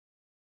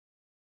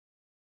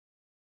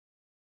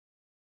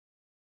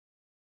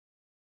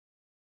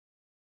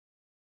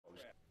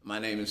My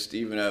name is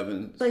Stephen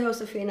Evans. Soy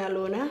Josefina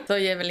Luna.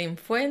 Soy Evelyn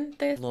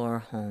Fuentes. Laura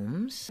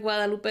Holmes.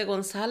 Guadalupe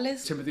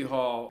González. Timothy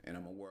Hall. And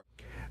I'm a work.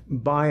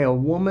 By a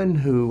woman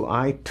who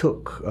I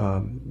took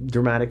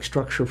dramatic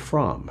structure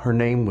from. Her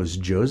name was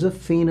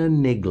Josefina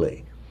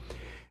Nigley.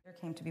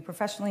 Came to be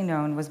professionally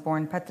known was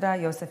born Petra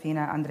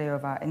Josefina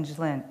Andrejova in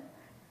Zlin,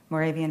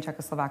 Moravian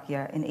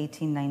Czechoslovakia in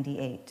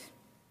 1898.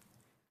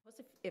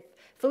 If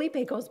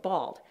Felipe goes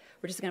bald,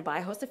 we're just going to buy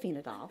a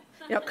Josefina doll,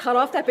 cut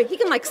off that big. He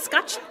can like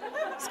scotch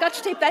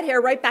tape that hair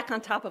right back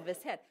on top of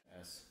his head.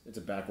 S. It's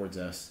a backwards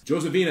S.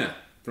 Josefina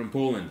from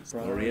Poland,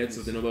 laureate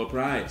of the Nobel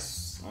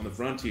Prize on the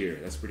frontier.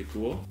 That's pretty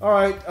cool. All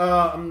right,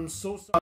 I'm so sorry.